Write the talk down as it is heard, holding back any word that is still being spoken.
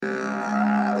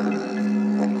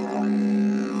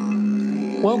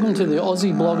Welcome to the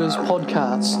Aussie Bloggers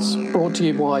podcasts, brought to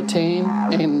you by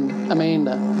Tan and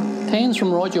Amanda. Tan's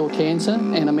from Write Your Cancer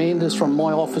and Amanda's from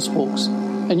My Office Books,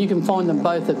 and you can find them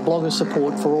both at Blogger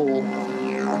Support for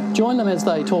All. Join them as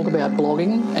they talk about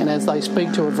blogging and as they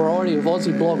speak to a variety of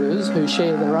Aussie bloggers who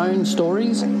share their own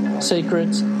stories,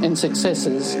 secrets and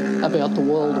successes about the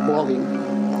world of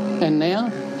blogging. And now,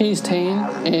 here's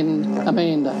Tan and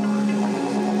Amanda.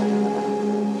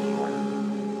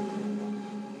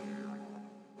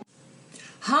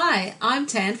 Hi, I'm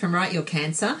Tan from Write Your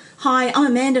Cancer. Hi, I'm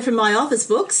Amanda from My Office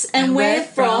Books, and we're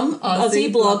from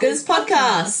Aussie Bloggers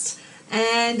Podcast.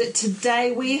 And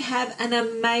today we have an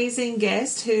amazing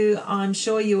guest who I'm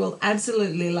sure you will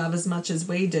absolutely love as much as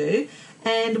we do.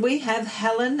 And we have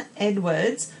Helen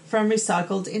Edwards from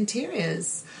Recycled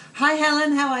Interiors. Hi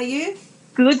Helen, how are you?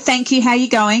 Good, thank you. How are you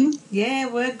going? Yeah,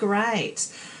 we're great.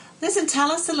 Listen,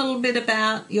 tell us a little bit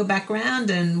about your background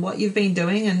and what you've been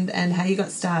doing and how you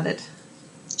got started.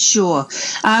 Sure.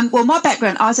 Well, my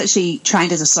background, I was actually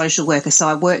trained as a social worker, so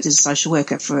I worked as a social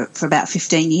worker for about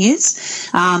 15 years.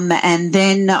 And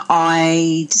then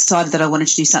I decided that I wanted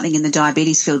to do something in the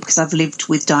diabetes field because I've lived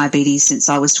with diabetes since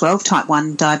I was 12, type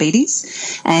 1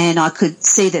 diabetes. And I could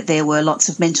see that there were lots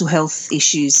of mental health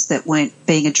issues that weren't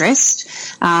being addressed.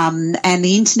 And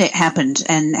the internet happened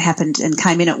and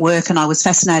came in at work, and I was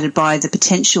fascinated by the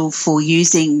potential for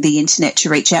using the internet to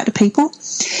reach out to people.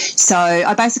 So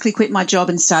I basically quit my job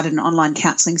and started an online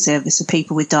counselling service for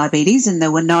people with diabetes, and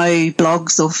there were no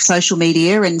blogs or social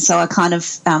media, and so I kind of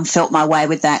felt my way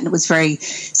with that, and it was very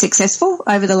successful.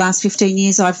 Over the last 15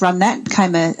 years I've run that,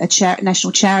 became a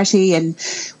national charity, and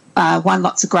won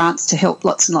lots of grants to help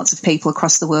lots and lots of people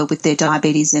across the world with their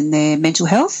diabetes and their mental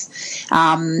health.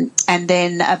 And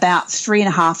then about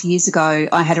 3.5 years ago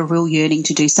I had a real yearning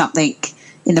to do something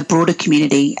in the broader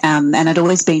community, and I'd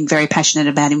always been very passionate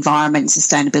about environment and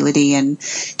sustainability and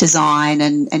design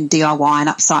and DIY and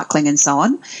upcycling and so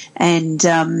on. And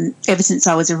ever since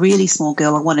I was a really small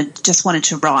girl, I just wanted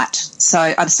to write. So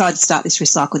I decided to start this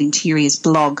Recycled Interiors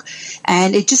blog,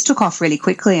 and it just took off really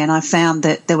quickly, and I found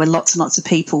that there were lots and lots of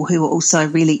people who were also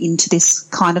really into this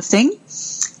kind of thing.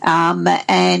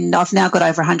 And I've now got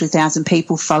over 100,000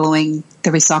 people following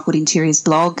the Recycled Interiors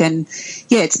blog, and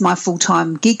yeah, it's my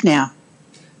full-time gig now.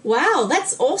 Wow,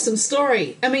 that's an awesome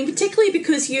story. I mean, particularly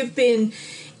because you've been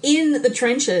in the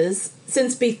trenches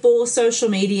since before social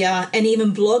media and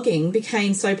even blogging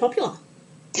became so popular.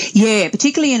 Yeah,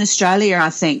 particularly in Australia, I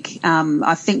think.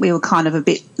 I think we were kind of a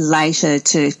bit later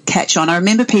to catch on. I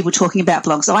remember people talking about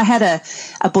blogs. I had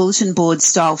a bulletin board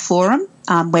style forum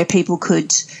where people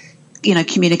could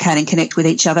communicate and connect with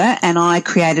each other, and I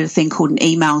created a thing called an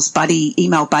email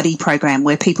buddy program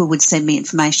where people would send me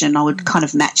information and I would kind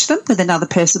of match them with another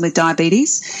person with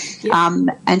diabetes. Yep.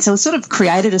 And so I sort of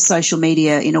created a social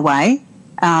media in a way.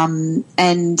 And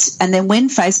then when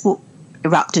Facebook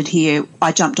erupted here,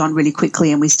 I jumped on really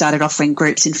quickly and we started offering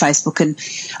groups in Facebook, and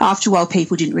after a while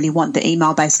people didn't really want the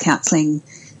email-based counselling.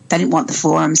 They didn't want the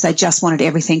forums. They just wanted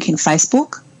everything in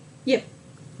Facebook. Yep.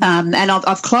 And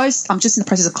I've closed. I'm just in the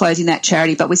process of closing that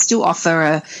charity, but we still offer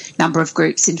a number of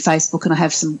groups in Facebook, and I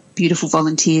have some beautiful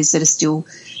volunteers that are still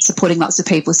supporting lots of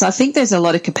people. So I think there's a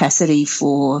lot of capacity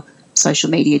for social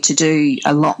media to do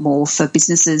a lot more for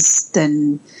businesses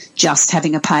than just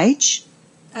having a page.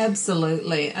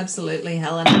 Absolutely,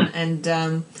 Helen.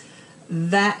 And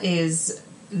that is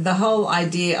the whole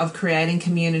idea of creating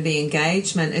community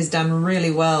engagement is done really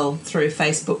well through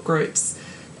Facebook groups.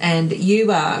 And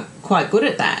you are quite good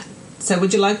at that. So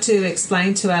would you like to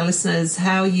explain to our listeners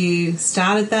how you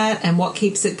started that and what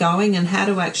keeps it going and how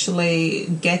to actually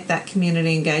get that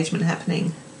community engagement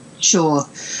happening? Sure.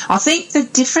 I think the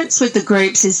difference with the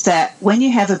groups is that when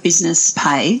you have a business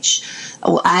page,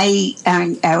 our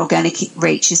organic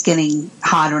reach is getting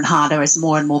harder and harder as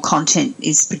more and more content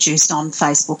is produced on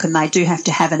Facebook, and they do have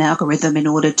to have an algorithm in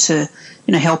order to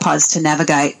help us to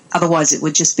navigate. Otherwise it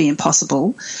would just be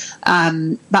impossible.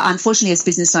 But unfortunately as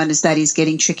business owners that is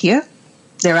getting trickier.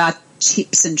 There are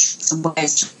tips and tricks and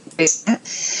ways to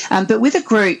but with a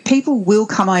group, people will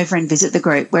come over and visit the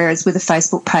group, whereas with a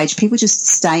Facebook page, people just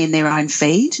stay in their own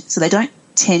feed. So they don't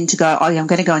tend to go, I'm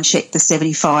going to go and check the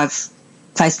 75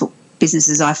 Facebook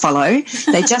businesses I follow.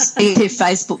 They just if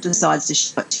Facebook decides to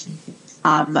show it.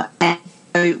 And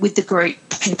so with the group,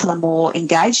 people are more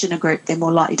engaged in a group. They're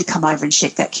more likely to come over and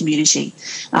check that community.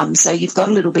 So you've got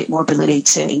a little bit more ability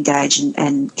to engage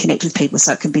and connect with people,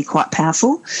 so it can be quite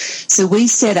powerful. So we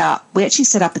actually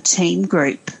set up a team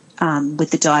group with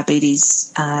the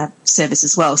diabetes service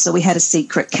as well. So we had a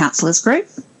secret counsellors group.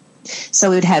 So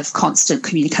we would have constant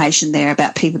communication there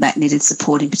about people that needed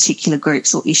support in particular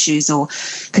groups or issues or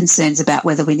concerns about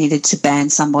whether we needed to ban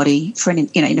somebody for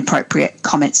inappropriate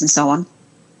comments and so on.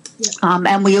 Yep.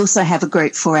 And we also have a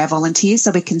group for our volunteers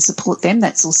so we can support them.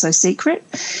 That's also secret.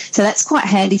 So that's quite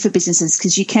handy for businesses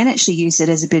because you can actually use it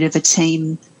as a bit of a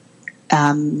team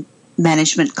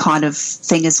management kind of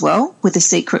thing as well with a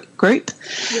secret group.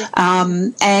 Yeah.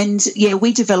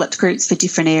 We developed groups for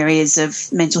different areas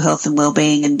of mental health and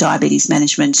wellbeing and diabetes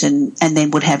management and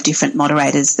then would have different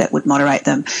moderators that would moderate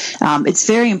them. It's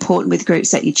very important with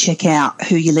groups that you check out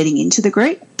who you're letting into the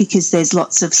group because there's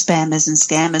lots of spammers and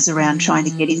scammers around trying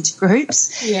to get into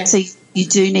groups. Yeah. So you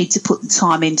do need to put the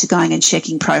time into going and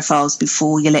checking profiles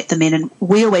before you let them in. And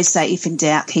we always say, if in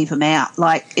doubt, keep them out.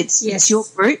 Like it's your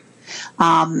group.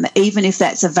 Even if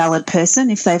that's a valid person,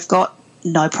 if they've got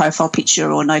no profile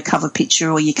picture or no cover picture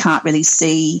or you can't really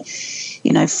see,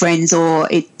 friends, or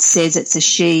it says it's a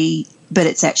she, but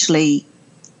it's actually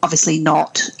obviously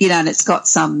not, and it's got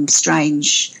some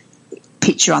strange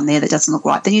picture on there that doesn't look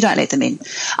right, then you don't let them in.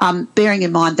 Bearing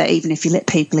in mind that even if you let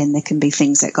people in, there can be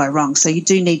things that go wrong. So you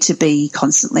do need to be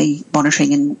constantly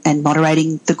monitoring and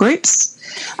moderating the groups.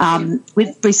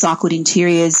 With Recycled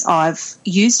Interiors, I've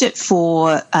used it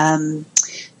for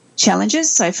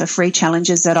challenges, so for free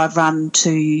challenges that I've run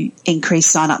to increase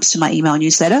sign-ups to my email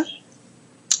newsletter.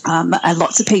 And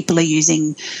lots of people are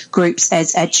using groups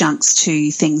as adjuncts to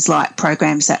things like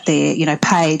programs that they're,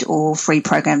 paid or free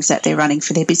programs that they're running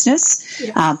for their business.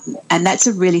 Yeah. And that's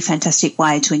a really fantastic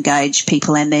way to engage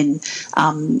people. And then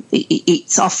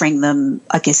it's offering them,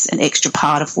 I guess, an extra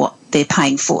part of what they're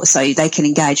paying for so they can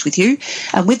engage with you.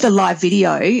 And with the live video,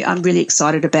 I'm really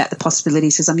excited about the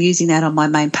possibilities because I'm using that on my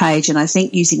main page. And I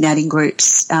think using that in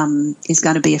groups is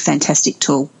going to be a fantastic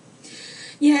tool.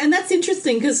 Yeah, and that's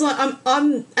interesting because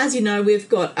I'm, as you know, we've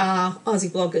got our Aussie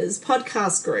Bloggers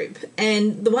podcast group,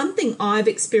 and the one thing I've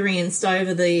experienced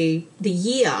over the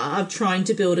year of trying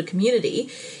to build a community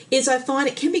is I find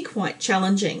it can be quite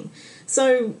challenging.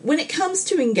 So when it comes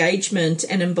to engagement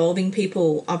and involving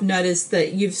people, I've noticed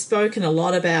that you've spoken a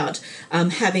lot about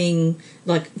having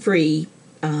like free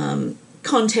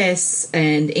contests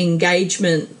and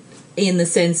engagement in the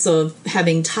sense of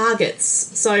having targets.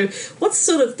 So what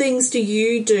sort of things do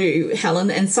you do, Helen,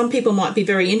 and some people might be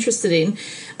very interested in,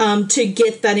 to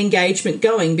get that engagement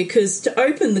going? Because to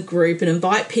open the group and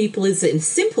invite people is a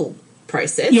simple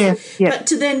process, but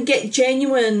to then get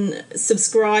genuine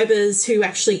subscribers who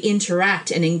actually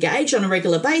interact and engage on a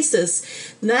regular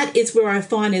basis, that is where I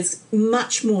find is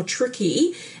much more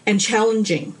tricky and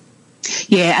challenging.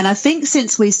 Yeah, and I think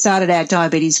since we started our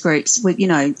diabetes groups,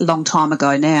 a long time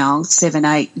ago now, 7,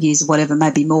 8 years or whatever,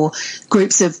 maybe more,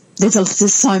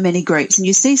 there's so many groups. And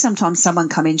you see sometimes someone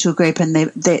come into a group and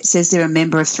that says they're a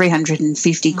member of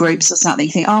 350 groups or something.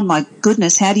 You think, oh, my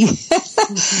goodness, how do you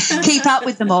keep up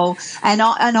with them all? And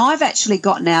I've actually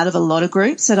gotten out of a lot of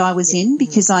groups that I was in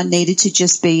because I needed to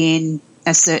just be in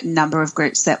a certain number of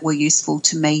groups that were useful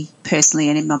to me personally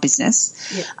and in my business.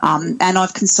 Yeah. And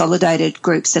I've consolidated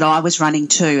groups that I was running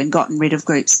too and gotten rid of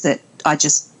groups that I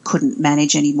just couldn't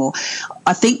manage anymore.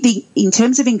 I think in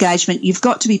terms of engagement, you've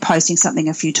got to be posting something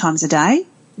a few times a day.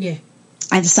 Yeah.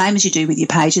 And the same as you do with your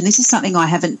page. And this is something I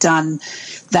haven't done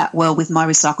that well with my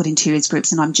Recycled Interiors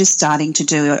groups, and I'm just starting to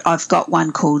do it. I've got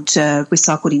one called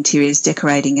Recycled Interiors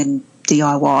Decorating and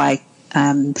DIY.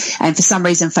 And for some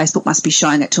reason, Facebook must be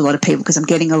showing it to a lot of people because I'm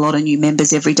getting a lot of new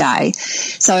members every day.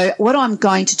 So what I'm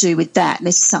going to do with that, and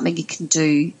this is something you can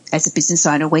do as a business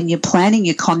owner, when you're planning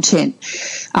your content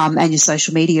and your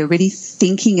social media, really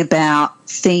thinking about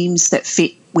themes that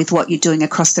fit with what you're doing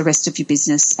across the rest of your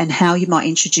business and how you might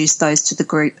introduce those to the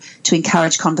group to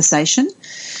encourage conversation.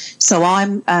 So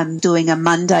I'm doing a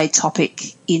Monday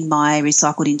topic in my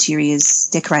Recycled Interiors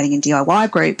Decorating and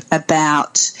DIY group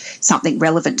about something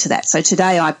relevant to that. So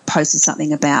today I posted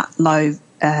something about low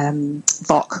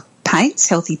VOC paints,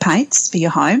 healthy paints for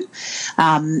your home,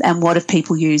 and what have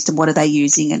people used and what are they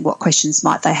using and what questions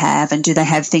might they have and do they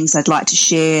have things they'd like to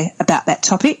share about that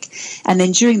topic. And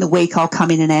then during the week I'll come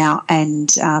in and out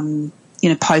and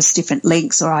post different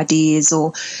links or ideas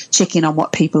or check in on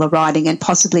what people are writing and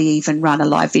possibly even run a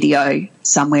live video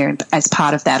somewhere as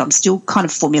part of that. I'm still kind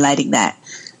of formulating that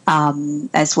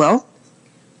as well.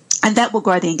 And that will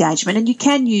grow the engagement. And you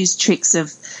can use tricks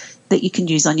that you can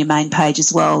use on your main page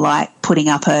as well, like putting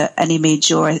up an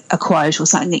image or a quote or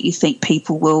something that you think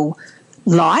people will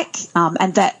like.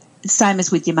 And that, same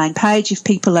as with your main page, if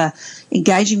people are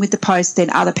engaging with the post, then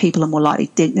other people are more likely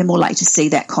to see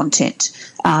that content.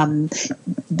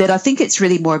 But I think it's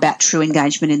really more about true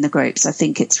engagement in the groups. I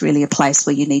think it's really a place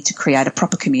where you need to create a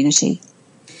proper community.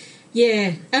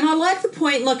 Yeah, and I like the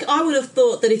point. Like, I would have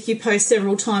thought that if you post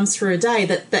several times through a day,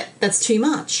 that's too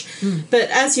much. But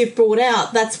as you've brought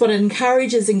out, that's what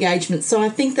encourages engagement. So I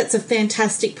think that's a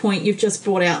fantastic point you've just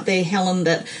brought out there, Helen,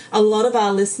 that a lot of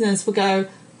our listeners will go,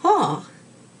 oh,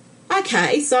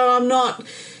 okay, so I'm not,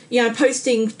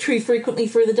 posting too frequently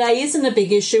through the day isn't a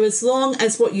big issue as long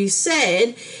as what you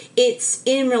said, it's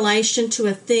in relation to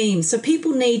a theme. So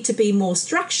people need to be more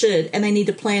structured and they need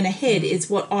to plan ahead is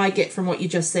what I get from what you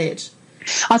just said.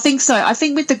 I think so. I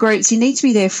think with the groups, you need to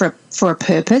be there for a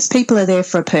purpose. People are there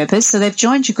for a purpose. So they've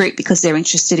joined your group because they're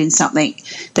interested in something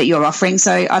that you're offering.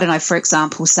 So, I don't know, for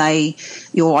example, say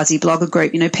your Aussie Blogger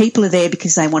group, people are there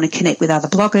because they want to connect with other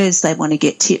bloggers. They want to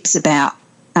get tips about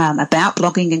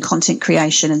blogging and content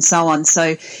creation and so on.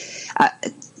 So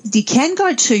you can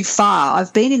go too far.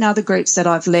 I've been in other groups that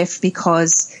I've left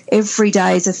because every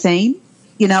day is a theme.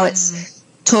 It's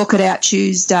talk it out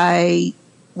Tuesday,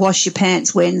 wash your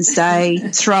pants Wednesday,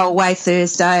 throw away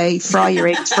Thursday, fry your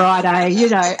eggs Friday,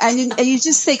 and you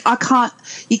just think,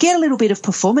 you get a little bit of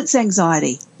performance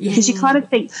anxiety because you kind of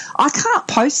think, I can't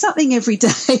post something every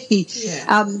day.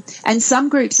 And some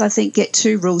groups, I think, get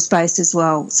too rules-based as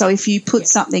well. So if you put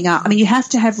something up, you have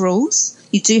to have rules.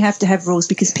 You do have to have rules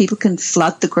because people can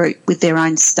flood the group with their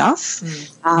own stuff.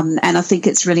 And I think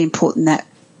it's really important that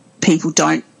people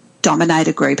don't dominate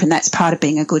a group, and that's part of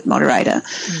being a good moderator.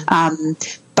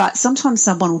 But sometimes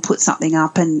someone will put something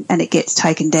up and it gets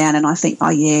taken down, and I think,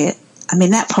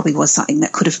 that probably was something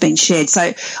that could have been shared. So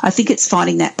I think it's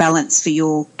finding that balance for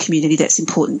your community that's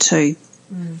important too.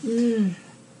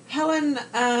 Helen,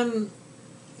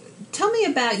 tell me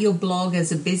about your blog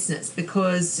as a business,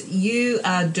 because you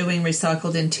are doing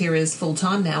Recycled Interiors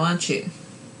full-time now, aren't you?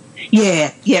 Yeah.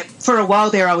 For a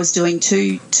while there, I was doing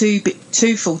two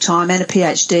full-time and a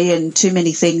PhD and too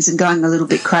many things and going a little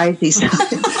bit crazy. So.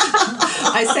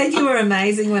 I said you were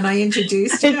amazing when I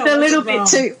introduced you. It's a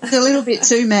little bit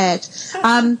too mad.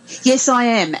 Yes, I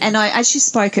am, and I actually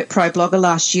spoke at ProBlogger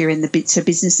last year in the Bits for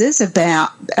Businesses about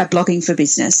blogging for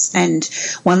business. And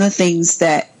one of the things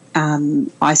that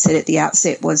I said at the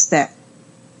outset was that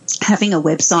having a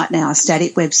website now, a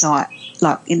static website,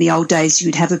 like in the old days,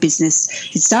 you'd have a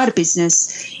business, you'd start a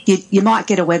business, you might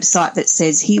get a website that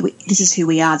says, this is who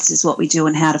we are, this is what we do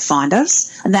and how to find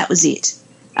us, and that was it.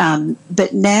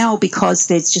 But now, because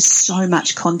there's just so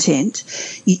much content,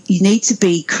 you need to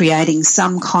be creating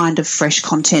some kind of fresh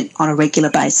content on a regular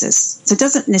basis. So it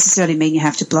doesn't necessarily mean you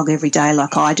have to blog every day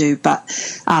like I do, but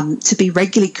to be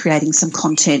regularly creating some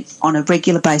content on a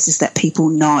regular basis that people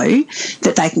know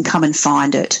that they can come and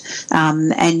find it.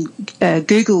 And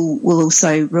Google will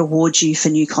also reward you for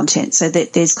new content, so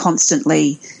that there's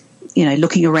constantly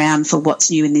looking around for what's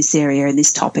new in this area and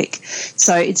this topic.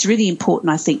 So it's really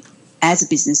important, I think, as a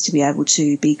business to be able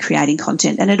to be creating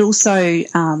content. And it also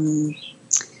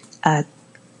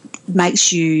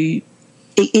makes you,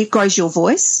 it grows your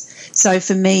voice. So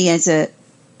for me I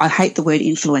hate the word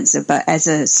influencer, but as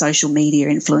a social media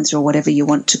influencer or whatever you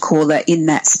want to call it in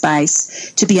that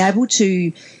space, to be able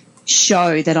to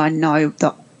show that I know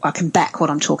that I can back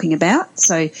what I'm talking about.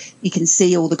 So you can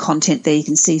see all the content there. You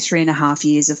can see 3.5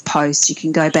 years of posts. You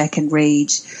can go back and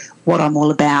read what I'm all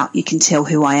about. You can tell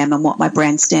who I am and what my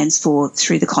brand stands for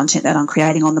through the content that I'm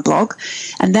creating on the blog.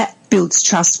 And that builds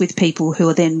trust with people who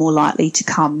are then more likely to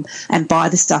come and buy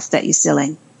the stuff that you're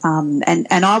selling. And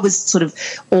I was sort of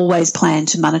always planned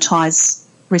to monetize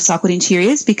Recycled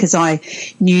Interiors because I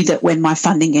knew that when my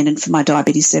funding ended for my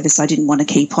diabetes service, I didn't want to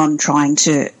keep on trying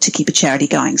to keep a charity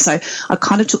going. So I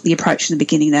kind of took the approach in the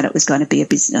beginning that it was going to be a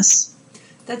business.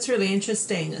 That's really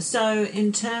interesting. So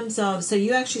in terms of, so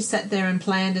you actually sat there and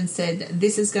planned and said,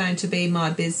 this is going to be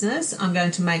my business. I'm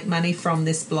going to make money from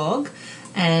this blog.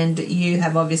 And you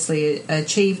have obviously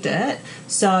achieved it.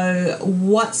 So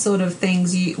what sort of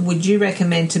things would you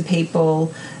recommend to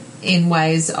people in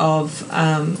ways of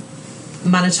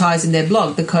monetizing their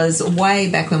blog? Because way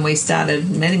back when we started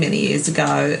many years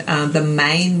ago, the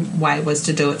main way was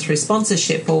to do it through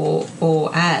sponsorship or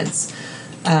ads,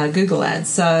 Google ads.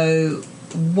 So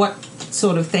what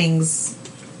sort of things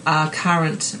are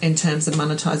current in terms of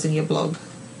monetizing your blog?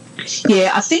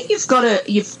 Yeah, I think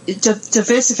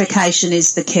diversification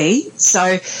is the key.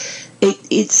 So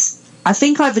I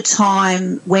think over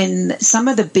time, when some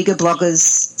of the bigger bloggers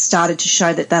started to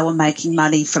show that they were making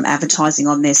money from advertising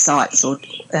on their sites or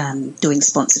doing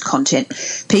sponsored content,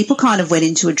 people kind of went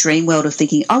into a dream world of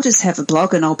thinking, I'll just have a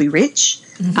blog and I'll be rich.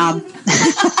 Yes.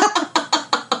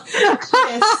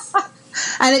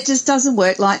 And it just doesn't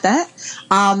work like that.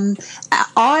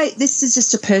 This is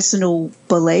just a personal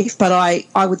belief, but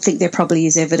I would think there probably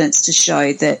is evidence to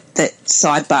show that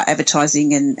sidebar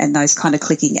advertising and those kind of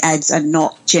clicking ads are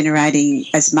not generating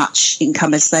as much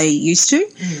income as they used to,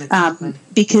 Exactly.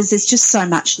 because there's just so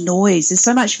much noise. There's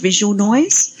so much visual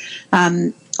noise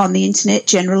on the internet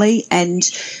generally, and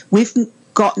we've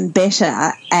gotten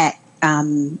better at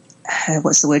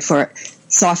what's the word for it?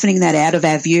 Siphoning that out of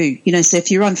our view. So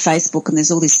if you're on Facebook and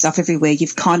there's all this stuff everywhere,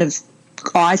 you've kind of,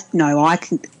 I know I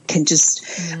can just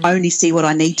only see what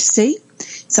I need to see.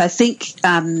 So I think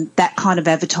that kind of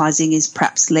advertising is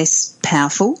perhaps less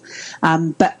powerful.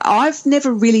 But I've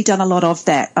never really done a lot of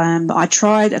that. I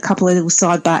tried a couple of little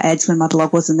sidebar ads when my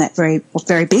blog wasn't that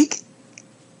very big.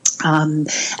 And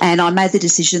I made the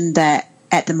decision that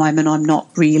at the moment I'm not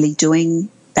really doing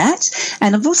that.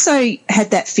 And I've also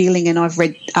had that feeling, and I've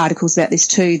read articles about this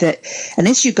too, that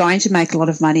unless you're going to make a lot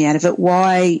of money out of it,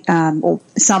 why, or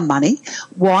some money,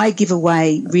 why give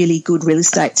away really good real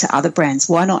estate to other brands?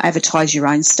 Why not advertise your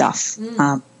own stuff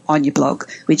on your blog,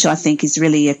 which I think is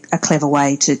really a clever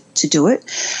way to do it.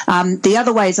 The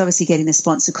other way is obviously getting the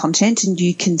sponsored content, and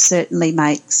you can certainly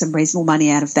make some reasonable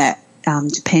money out of that,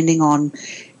 depending on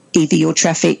either your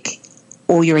traffic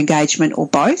or your engagement or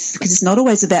both, because it's not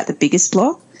always about the biggest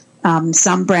blog.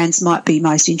 Some brands might be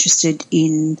most interested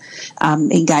in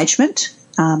engagement,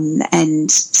 and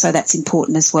so that's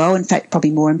important as well. In fact,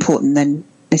 probably more important than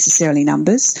necessarily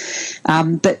numbers.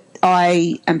 But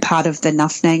I am part of the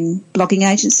Nufnang blogging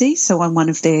agency, so I'm one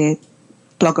of their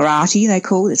Bloggerati, they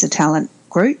call it. It's a talent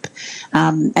group.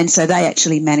 And so they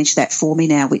actually manage that for me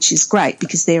now, which is great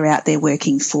because they're out there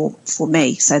working for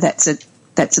me. So that's a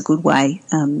good way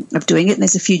of doing it. And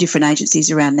there's a few different agencies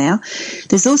around now.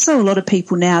 There's also a lot of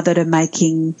people now that are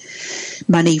making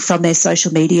money from their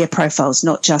social media profiles,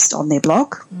 not just on their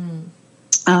blog.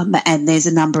 And there's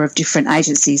a number of different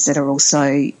agencies that are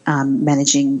also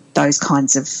managing those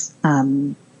kinds of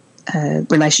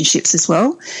relationships as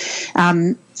well.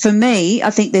 For me,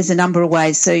 I think there's a number of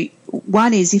ways. So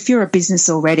one is if you're a business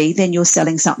already, then you're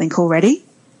selling something already.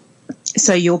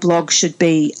 So your blog should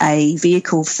be a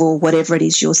vehicle for whatever it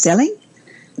is you're selling,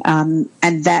 and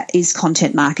that is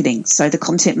content marketing. So the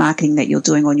content marketing that you're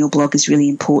doing on your blog is really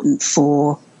important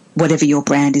for whatever your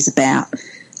brand is about.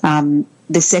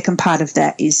 The second part of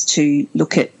that is to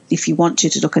look at, if you want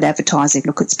to look at advertising,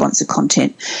 look at sponsored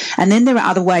content. And then there are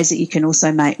other ways that you can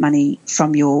also make money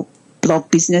from your blog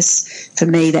business. For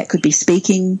me, that could be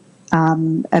speaking,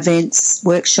 events,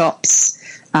 workshops.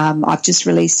 I've just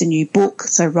released a new book,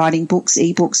 so writing books,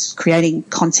 ebooks, creating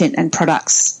content and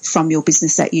products from your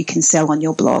business that you can sell on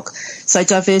your blog. So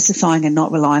diversifying and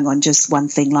not relying on just one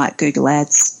thing like Google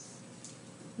Ads.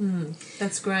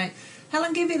 That's great.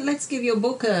 Helen, let's give your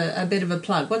book a bit of a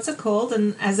plug. What's it called,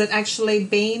 and has it actually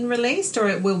been released, or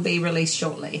it will be released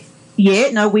shortly? Yeah,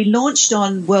 no, we launched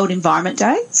on World Environment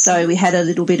Day, so we had a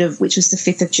little bit of, which was the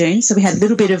 5th of June, so we had a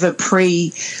little bit of a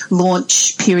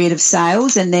pre-launch period of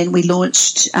sales, and then we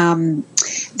launched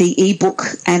the ebook,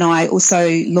 and I also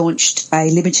launched a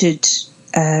limited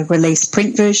release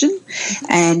print version,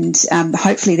 and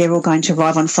hopefully they're all going to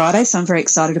arrive on Friday, so I'm very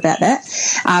excited about that.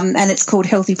 And it's called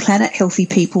Healthy Planet, Healthy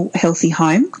People, Healthy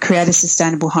Home, Create a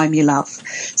Sustainable Home You Love.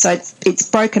 So it's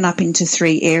broken up into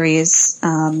 3 areas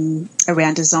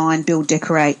around design, build,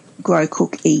 decorate, grow,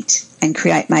 cook, eat, and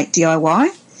create, make, DIY.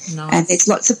 Nice. And there's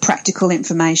lots of practical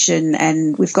information,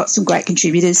 and we've got some great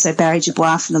contributors. So Barry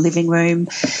Dubois from the Living Room,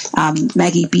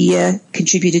 Maggie Beer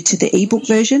contributed to the ebook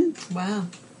version. Wow.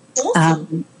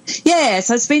 Awesome.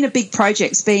 So it's been a big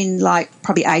project. It's been like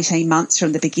probably 18 months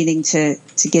from the beginning to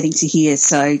getting to here.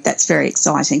 So that's very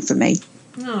exciting for me.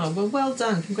 Oh, well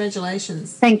done.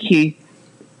 Congratulations. Thank you.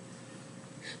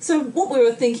 So what we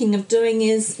were thinking of doing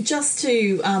is just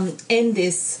to end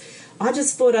this, I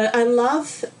just thought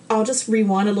I'll just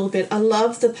rewind a little bit. I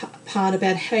love the part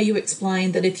about how you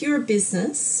explained that if you're a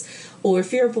business or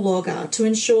if you're a blogger, to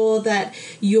ensure that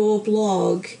your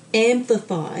blog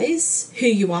amplifies who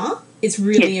you are is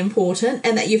really important,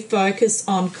 and that you focus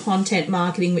on content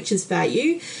marketing, which is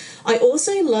value. I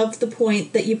also love the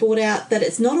point that you brought out that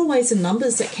it's not always the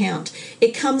numbers that count.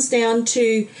 It comes down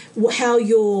to how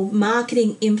your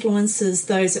marketing influences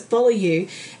those that follow you.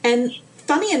 And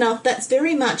funny enough, that's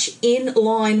very much in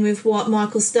line with what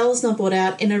Michael Stelzner brought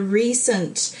out in a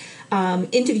recent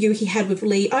interview he had with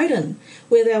Lee Odin,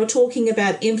 where they were talking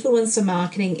about influencer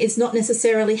marketing. It's not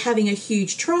necessarily having a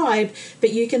huge tribe,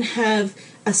 but you can have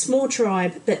a small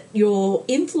tribe that your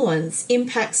influence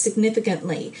impacts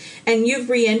significantly. And you've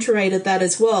reiterated that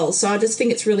as well. So I just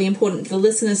think it's really important for the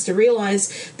listeners to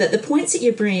realise that the points that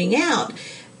you're bringing out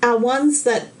are ones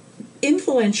that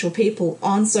influential people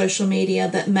on social media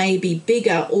that may be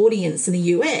bigger audience in the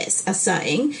US are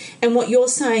saying and what you're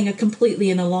saying are completely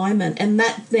in alignment, and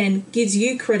that then gives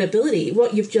you credibility.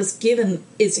 What you've just given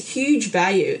is huge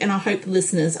value, and I hope the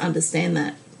listeners understand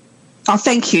that. Oh,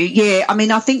 thank you. Yeah, I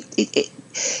mean, I think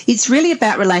it's really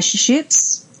about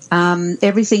relationships.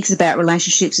 Everything's about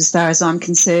relationships as far as I'm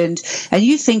concerned. And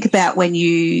you think about when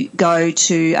you go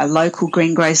to a local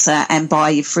greengrocer and buy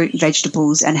your fruit and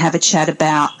vegetables and have a chat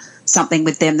about something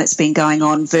with them that's been going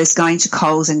on versus going to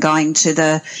Coles and going to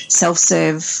the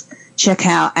self-serve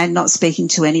checkout and not speaking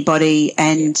to anybody.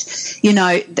 And, you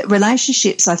know, the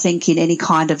relationships, I think, in any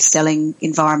kind of selling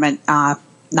environment are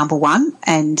number one,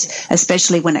 and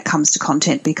especially when it comes to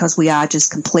content, because we are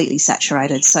just completely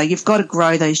saturated. So you've got to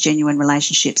grow those genuine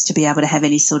relationships to be able to have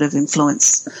any sort of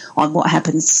influence on what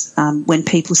happens when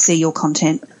people see your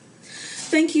content.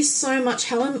 Thank you so much,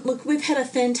 Helen. Look, we've had a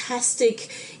fantastic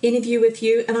interview with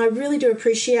you, and I really do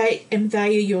appreciate and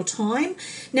value your time.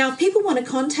 Now, if people want to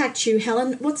contact you,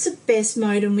 Helen, what's the best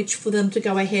mode in which for them to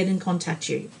go ahead and contact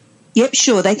you? Yep,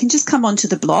 sure. They can just come onto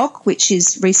the blog, which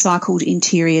is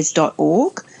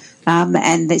recycledinteriors.org,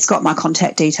 and it's got my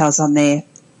contact details on there.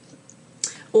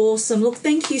 Awesome. Look,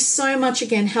 thank you so much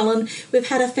again, Helen. We've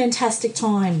had a fantastic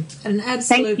time. An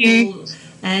absolute Thank you. ball.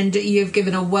 And you've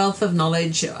given a wealth of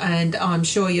knowledge, and I'm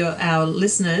sure our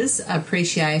listeners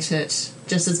appreciate it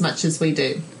just as much as we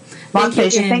do. My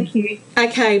pleasure. Thank you.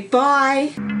 Okay,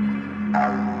 bye.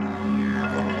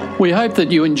 We hope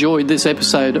that you enjoyed this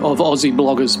episode of Aussie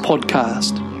Bloggers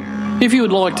Podcast. If you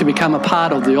would like to become a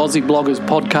part of the Aussie Bloggers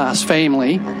Podcast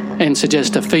family and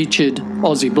suggest a featured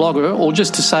Aussie blogger or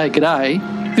just to say g'day,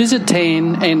 visit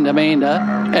Tan and Amanda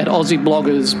at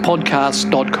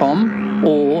aussiebloggers.podcast.com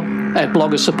or at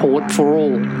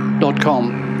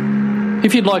bloggersupportforall.com.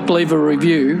 If you'd like to leave a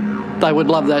review, they would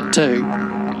love that too.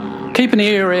 Keep an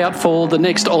ear out for the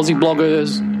next Aussie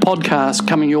Bloggers podcast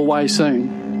coming your way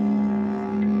soon.